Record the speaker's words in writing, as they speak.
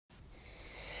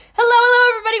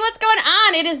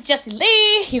everyone, it is Jessie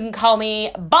Lee. You can call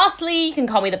me Boss Lee, you can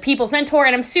call me the People's Mentor,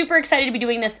 and I'm super excited to be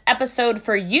doing this episode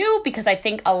for you because I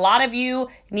think a lot of you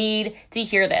need to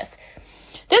hear this.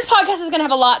 This podcast is going to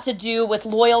have a lot to do with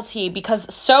loyalty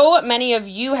because so many of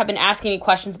you have been asking me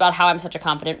questions about how I'm such a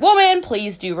confident woman.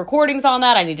 Please do recordings on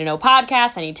that. I need to know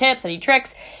podcasts, I need tips, I need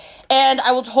tricks. And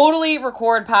I will totally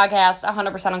record podcasts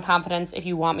 100% on confidence if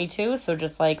you want me to. So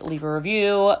just leave a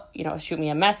review, shoot me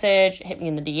a message, hit me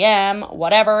in the DM,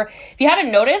 whatever. If you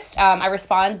haven't noticed, I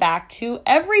respond back to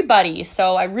everybody.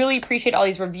 So I really appreciate all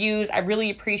these reviews. I really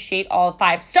appreciate all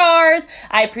 5 stars.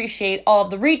 I appreciate all of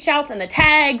the reach outs and the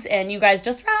tags. And you guys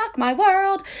just rock my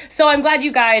world. So I'm glad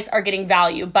you guys are getting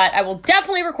value. But I will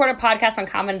definitely record a podcast on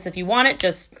confidence if you want it.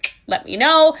 Just let me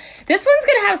know. This one's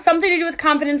going to have something to do with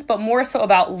confidence, but more so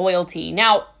about loyalty.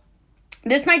 Now,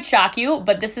 this might shock you,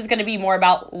 but this is going to be more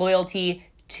about loyalty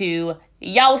to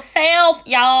yourself,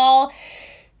 y'all.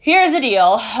 Here's the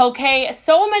deal, okay?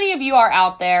 So many of you are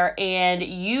out there and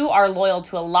you are loyal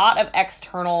to a lot of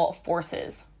external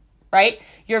forces, right?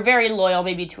 You're very loyal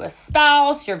maybe to a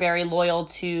spouse, you're very loyal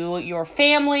to your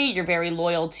family, you're very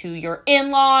loyal to your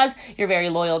in-laws, you're very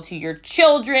loyal to your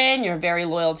children, you're very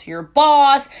loyal to your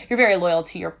boss, you're very loyal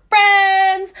to your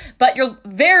friends, but you're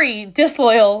very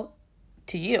disloyal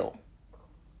to you.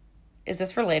 Is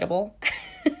this relatable?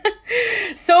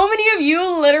 So many of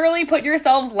you literally put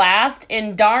yourselves last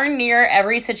in darn near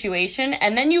every situation,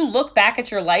 and then you look back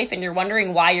at your life and you're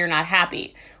wondering why you're not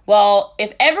happy. Well,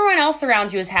 if everyone else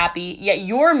around you is happy, yet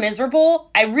you're miserable,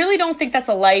 I really don't think that's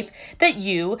a life that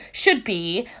you should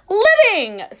be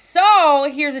living. So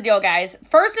here's the deal, guys.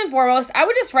 First and foremost, I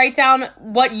would just write down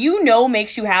what you know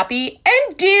makes you happy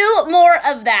and do more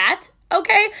of that.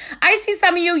 Okay, I see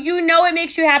some of you, it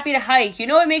makes you happy to hike.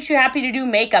 It makes you happy to do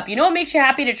makeup. It makes you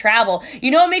happy to travel.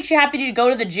 It makes you happy to go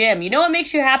to the gym. It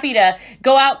makes you happy to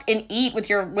go out and eat with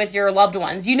your loved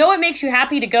ones. It makes you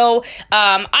happy to go, be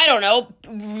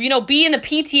in the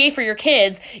PTA for your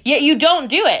kids, yet you don't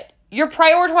do it. You're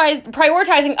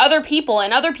prioritizing other people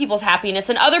and other people's happiness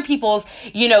and other people's,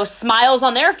 smiles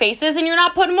on their faces, and you're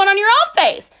not putting one on your own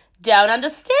face. Don't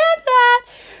understand that.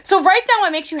 So write down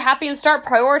what makes you happy and start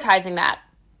prioritizing that.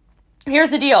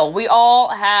 Here's the deal. We all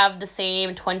have the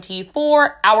same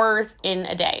 24 hours in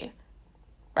a day,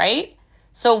 right?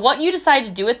 So what you decide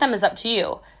to do with them is up to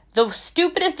you. The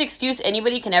stupidest excuse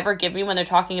anybody can ever give me when they're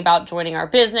talking about joining our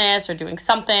business or doing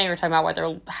something or talking about why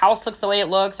their house looks the way it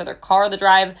looks or their car they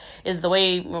drive is the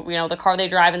way, the car they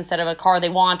drive instead of a car they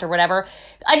want or whatever.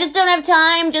 I just don't have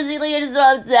time, Jessie Lee, I just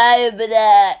don't have time for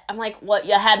that. I'm like, what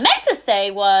you had meant to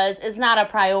say was, it's not a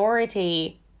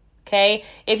priority, okay?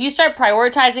 If you start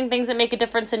prioritizing things that make a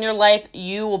difference in your life,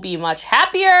 you will be much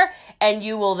happier and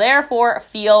you will therefore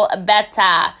feel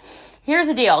better. Here's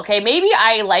the deal, okay? Maybe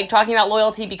I like talking about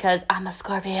loyalty because I'm a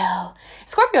Scorpio.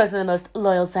 Scorpios are the most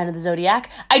loyal sign of the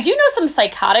zodiac. I do know some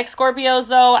psychotic Scorpios,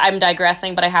 though. I'm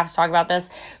digressing, but I have to talk about this.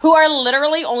 Who are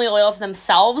literally only loyal to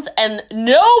themselves and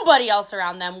nobody else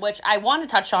around them, which I want to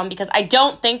touch on because I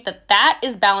don't think that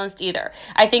is balanced either.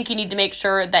 I think you need to make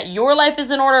sure that your life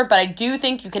is in order, but I do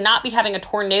think you cannot be having a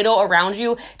tornado around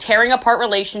you, tearing apart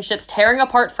relationships, tearing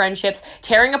apart friendships,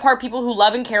 tearing apart people who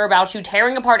love and care about you,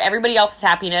 tearing apart everybody else's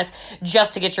happiness,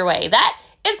 just to get your way. That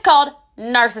is called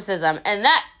narcissism, and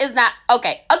that is not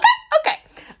okay. Okay.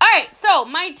 All right, so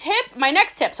my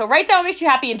next tip, so write down what makes you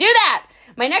happy and do that.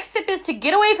 My next tip is to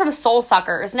get away from soul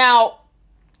suckers. Now,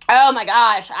 oh my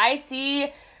gosh, I'm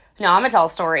going to tell a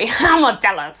story. I'm going to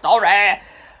tell a story.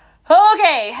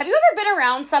 Okay, have you ever been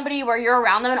around somebody where you're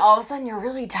around them and all of a sudden you're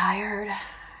really tired?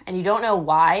 And you don't know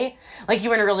why. Like you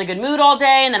were in a really good mood all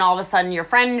day and then all of a sudden your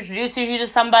friend introduces you to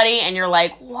somebody and you're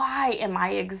like, why am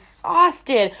I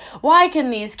exhausted? Why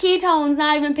can these ketones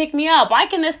not even pick me up? Why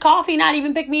can this coffee not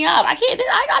even pick me up? I've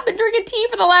been drinking tea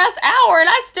for the last hour and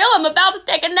I still am about to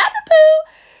take a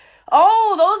nap-a-poo.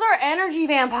 Oh, those are energy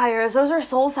vampires. Those are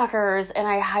soul suckers, and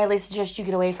I highly suggest you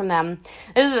get away from them.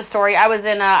 This is a story. I was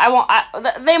in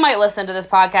they might listen to this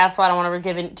podcast, so I don't want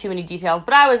to give too many details,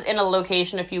 but I was in a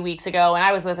location a few weeks ago, and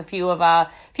I was with a few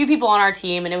people on our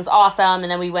team, and it was awesome, and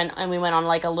then we went on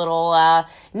like a little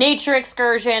nature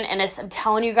excursion, and I'm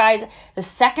telling you guys, the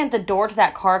second the door to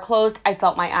that car closed, I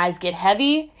felt my eyes get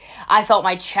heavy. I felt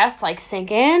my chest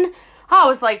sink in. I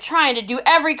was trying to do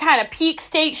every kind of peak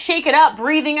state, shake it up,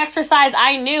 breathing exercise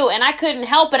I knew, and I couldn't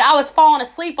help it. I was falling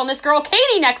asleep on this girl,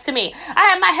 Katie, next to me. I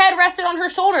had my head rested on her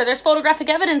shoulder. There's photographic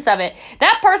evidence of it.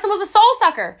 That person was a soul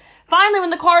sucker. Finally, when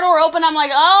the car door opened, I'm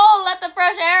like, oh, let the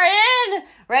fresh air in,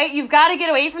 right? You've got to get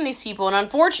away from these people. And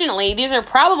unfortunately, these are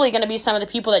probably going to be some of the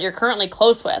people that you're currently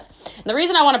close with. And the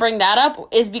reason I want to bring that up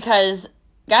is because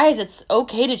guys, it's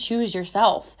okay to choose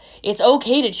yourself. It's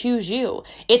okay to choose you.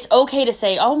 It's okay to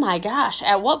say, oh my gosh,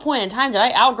 at what point in time did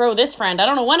I outgrow this friend? I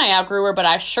don't know when I outgrew her, but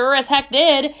I sure as heck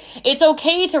did. It's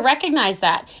okay to recognize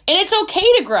that. And it's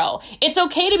okay to grow. It's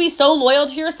okay to be so loyal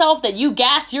to yourself that you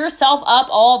gas yourself up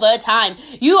all the time.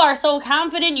 You are so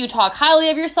confident. You talk highly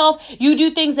of yourself. You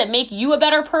do things that make you a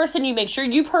better person. You make sure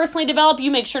you personally develop.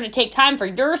 You make sure to take time for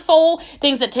your soul,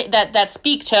 things that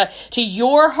speak to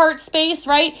your heart space,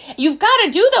 right? You've got to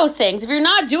do those things. If you're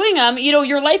not doing them,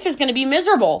 your life is going to be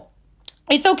miserable.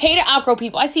 It's okay to outgrow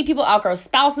people. I see people outgrow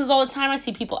spouses all the time. I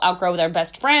see people outgrow their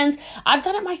best friends. I've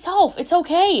done it myself. It's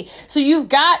okay. So you've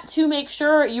got to make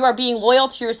sure you are being loyal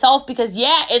to yourself because,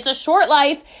 yeah, it's a short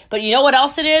life, but you know what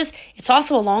else it is? It's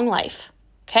also a long life.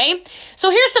 Okay? So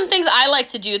here's some things I like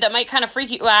to do that might kind of freak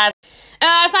you out.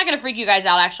 It's not going to freak you guys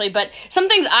out, actually, but some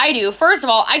things I do. First of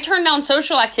all, I turn down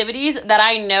social activities that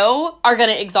I know are going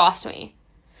to exhaust me.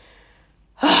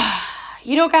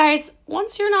 Guys,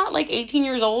 once you're not like 18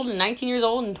 years old and 19 years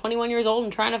old and 21 years old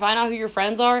and trying to find out who your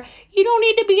friends are, you don't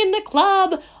need to be in the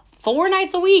club 4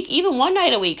 nights a week, even 1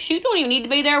 night a week. Shoot, you don't even need to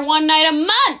be there 1 night a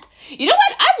month. You know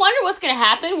what? I wonder what's going to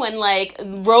happen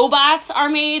when, robots are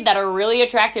made that are really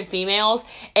attractive females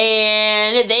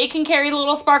and they can carry the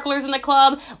little sparklers in the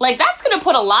club. That's going to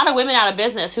put a lot of women out of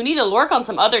business who need to work on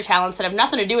some other talents that have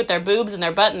nothing to do with their boobs and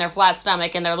their butt and their flat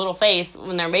stomach and their little face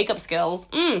and their makeup skills.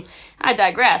 I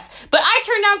digress. But I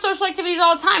turn down social activities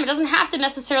all the time. It doesn't have to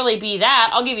necessarily be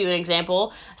that. I'll give you an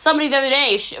example. Somebody the other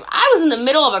day, I was in the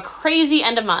middle of a crazy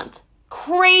end of month.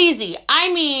 Crazy.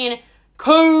 I mean,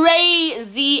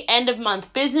 crazy end of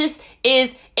month. Business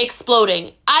is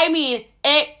exploding. I mean,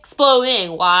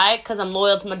 exploding. Why? Because I'm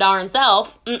loyal to my darn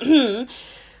self.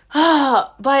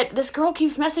 But this girl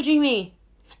keeps messaging me.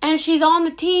 And she's on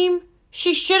the team.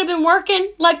 She should have been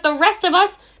working like the rest of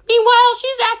us. Meanwhile,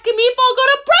 she's asking me if I'll go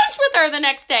to brunch with her the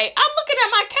next day. I'm looking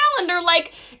at my calendar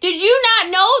like, did you not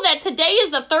know that today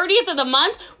is the 30th of the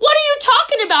month? What are you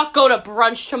talking about? Go to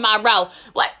brunch tomorrow.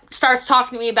 What? Starts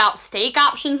talking to me about steak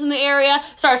options in the area.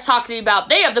 Starts talking to me about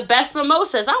they have the best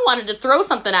mimosas. I wanted to throw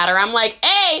something at her. I'm like,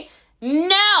 A,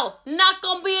 no, not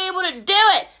going to be able to do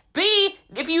it. B,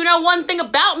 if you know one thing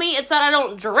about me, it's that I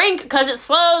don't drink because it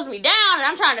slows me down and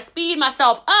I'm trying to speed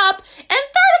myself up. And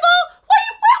third of all, what are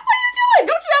you doing?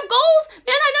 Don't you have goals?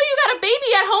 Man, I know you got a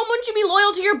baby at home. Wouldn't you be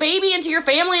loyal to your baby and to your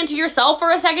family and to yourself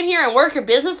for a second here and work your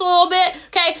business a little bit?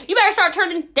 Okay, you better start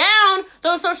turning down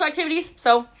those social activities.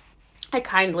 So I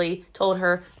kindly told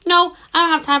her, no, I don't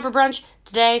have time for brunch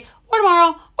today or tomorrow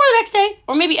or the next day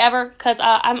or maybe ever because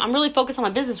I'm really focused on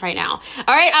my business right now.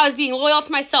 All right, I was being loyal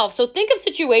to myself. So think of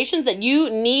situations that you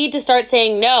need to start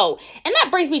saying no. And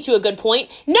that brings me to a good point.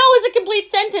 No is a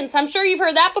complete sentence. I'm sure you've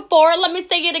heard that before. Let me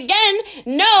say it again.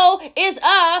 No is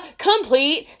a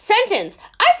complete sentence.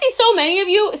 I see so many of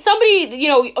you,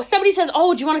 somebody says,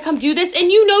 oh, do you want to come do this? And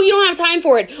you don't have time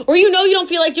for it, or you don't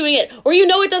feel like doing it, or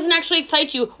it doesn't actually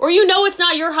excite you, or it's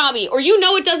not your hobby, or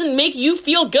it doesn't make you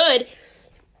feel good.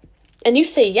 And you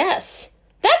say yes.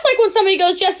 That's like when somebody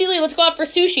goes, Jessie Lee, let's go out for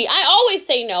sushi. I always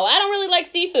say no. I don't really like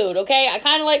seafood, okay? I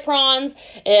kind of like prawns,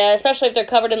 especially if they're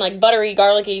covered in buttery,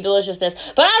 garlicky deliciousness.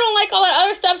 But I don't like all that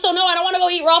other stuff, so no, I don't want to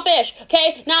go eat raw fish,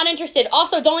 okay? Not interested.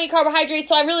 Also, don't eat carbohydrates,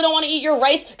 so I really don't want to eat your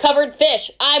rice-covered fish.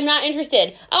 I'm not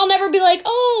interested. I'll never be like,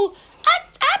 oh,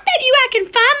 I bet you I can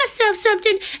find myself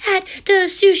something at the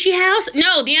sushi house.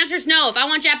 No, the answer is no. If I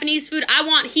want Japanese food, I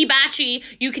want hibachi.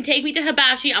 You can take me to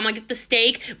hibachi. I'm going to get the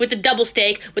steak with the double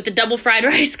fried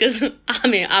rice because,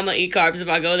 I'm going to eat carbs if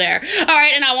I go there. All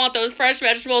right, and I want those fresh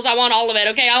vegetables. I want all of it,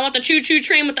 okay? I want the choo-choo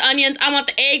train with the onions. I want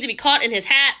the egg to be caught in his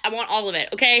hat. I want all of it,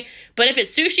 okay? But if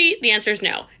it's sushi, the answer is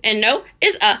no. And no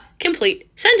is a complete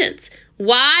sentence.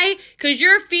 Why? Because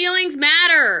your feelings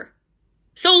matter.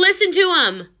 So listen to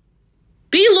them.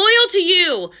 Be loyal to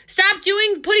you. Stop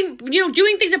doing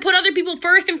things that put other people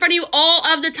first in front of you all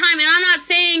of the time. And I'm not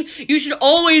saying you should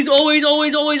always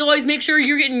make sure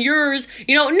you're getting yours.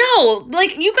 No,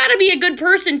 you gotta be a good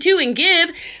person too and give.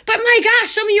 But my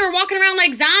gosh, some of you are walking around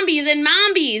like zombies and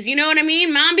mombies. You know what I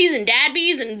mean? Mombies and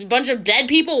dadbies and a bunch of dead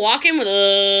people walking with,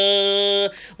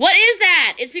 what is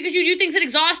that? It's because you do things that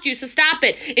exhaust you, so stop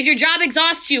it. If your job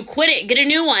exhausts you, quit it. Get a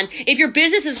new one. If your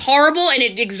business is horrible and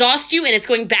it exhausts you and it's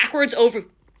going backwards over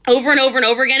and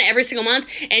over again every single month,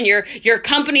 and your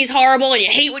company's horrible and you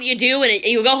hate what you do and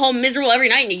you go home miserable every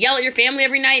night and you yell at your family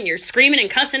every night and you're screaming and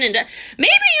cussing and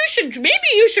maybe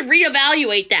you should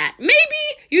reevaluate that. Maybe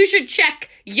you should check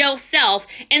yourself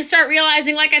and start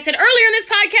realizing, like I said earlier in this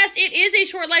podcast, it is a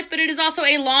short life, but it is also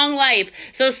a long life.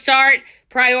 So start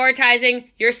prioritizing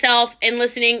yourself and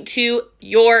listening to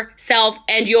yourself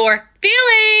and your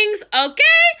feelings.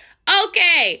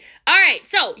 Okay. All right,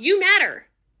 so you matter.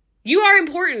 You are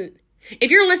important.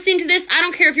 If you're listening to this, I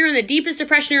don't care if you're in the deepest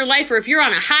depression of your life or if you're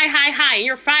on a high and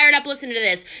you're fired up listening to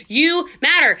this. You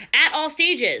matter at all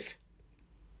stages.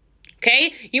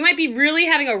 Okay? You might be really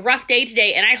having a rough day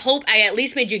today, and I hope I at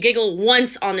least made you giggle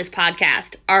once on this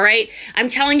podcast, all right? I'm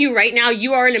telling you right now,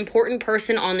 you are an important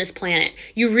person on this planet.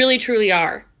 You really, truly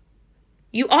are.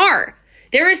 You are.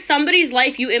 There is somebody's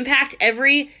life you impact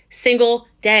every single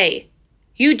day.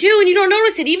 You do, and you don't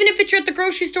notice it. Even if it's you're at the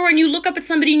grocery store and you look up at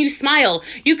somebody and you smile,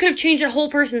 you could have changed a whole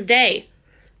person's day.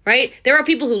 Right? There are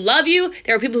people who love you.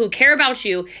 There are people who care about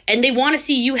you and they want to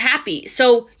see you happy.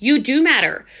 So you do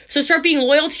matter. So start being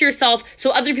loyal to yourself so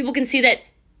other people can see that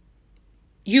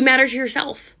you matter to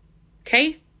yourself.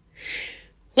 Okay?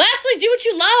 Lastly, do what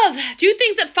you love. Do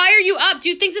things that fire you up.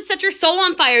 Do things that set your soul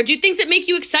on fire. Do things that make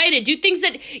you excited. Do things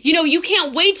that, you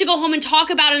can't wait to go home and talk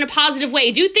about in a positive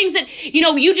way. Do things that,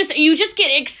 you just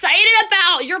get excited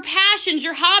about, your passions,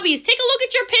 your hobbies. Take a look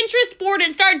at your Pinterest board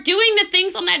and start doing the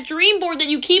things on that dream board that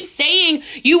you keep saying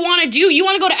you want to do. You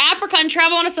want to go to Africa and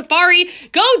travel on a safari.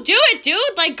 Go do it, dude.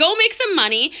 Like, go make some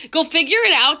money. Go figure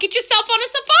it out. Get yourself on a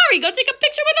safari. Go take a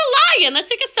picture with a lion. Let's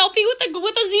take a selfie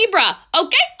with a zebra.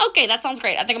 Okay, that sounds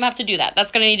great. I think I'm gonna have to do that. That's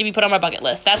gonna need to be put on my bucket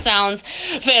list. That sounds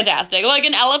fantastic. Like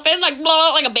an elephant, like blah,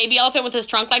 like a baby elephant with his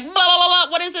trunk, like blah, blah, blah,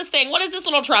 blah. What is this thing? What is this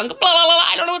little trunk? Blah, blah, blah.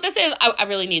 I don't know what this is. I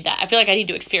really need that. I feel like I need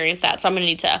to experience that. So I'm gonna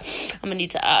need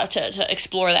to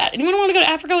explore that. Anyone want to go to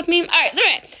Africa with me? All right. So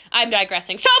anyway, I'm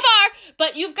digressing so far,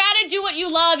 but you've got to do what you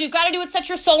love. You've got to do what sets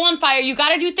your soul on fire. You got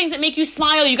to do things that make you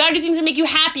smile. You got to do things that make you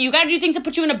happy. You got to do things that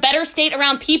put you in a better state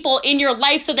around people in your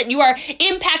life so that you are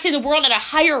impacting the world at a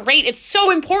higher rate. It's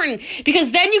so important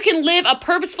because then you can live a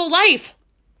purposeful life.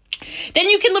 Then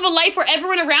you can live a life where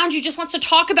everyone around you just wants to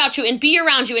talk about you and be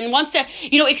around you and wants to,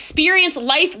 experience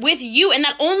life with you. And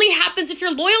that only happens if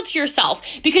you're loyal to yourself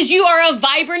because you are a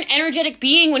vibrant, energetic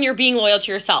being when you're being loyal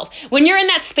to yourself. When you're in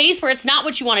that space where it's not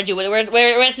what you want to do,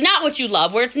 where it's not what you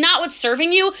love, where it's not what's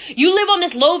serving you, you live on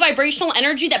this low vibrational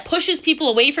energy that pushes people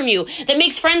away from you, that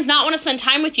makes friends not want to spend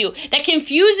time with you, that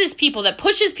confuses people, that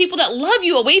pushes people that love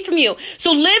you away from you.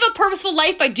 So live a purposeful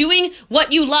life by doing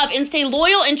what you love and stay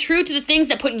loyal and true to the things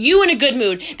that put you in a good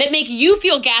mood, that make you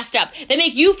feel gassed up, that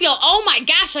make you feel, oh my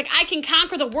gosh, like I can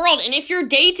conquer the world. And if your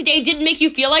day to day didn't make you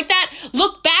feel like that,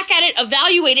 look back at it,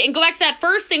 evaluate it, and go back to that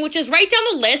first thing, which is write down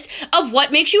the list of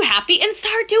what makes you happy and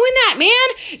start doing that,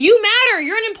 man. You matter.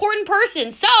 You're an important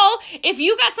person. So if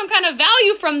you got some kind of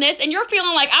value from this and you're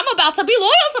feeling like I'm about to be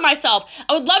loyal to myself,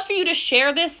 I would love for you to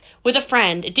share this with a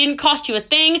friend. It didn't cost you a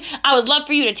thing. I would love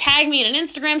for you to tag me in an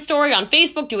Instagram story, on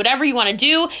Facebook, do whatever you want to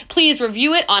do. Please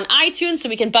review it on iTunes so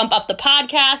we can bump up the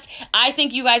podcast. I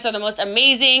think you guys are the most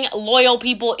amazing, loyal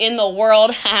people in the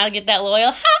world. Get that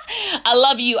loyal? I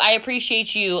love you. I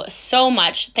appreciate you so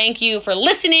much. Thank you for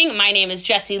listening. My name is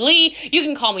Jessie Lee. You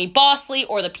can call me Boss Lee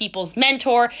or the People's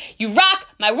Mentor. You rock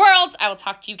my worlds. I will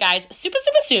talk to you guys super,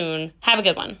 super soon. Have a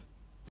good one.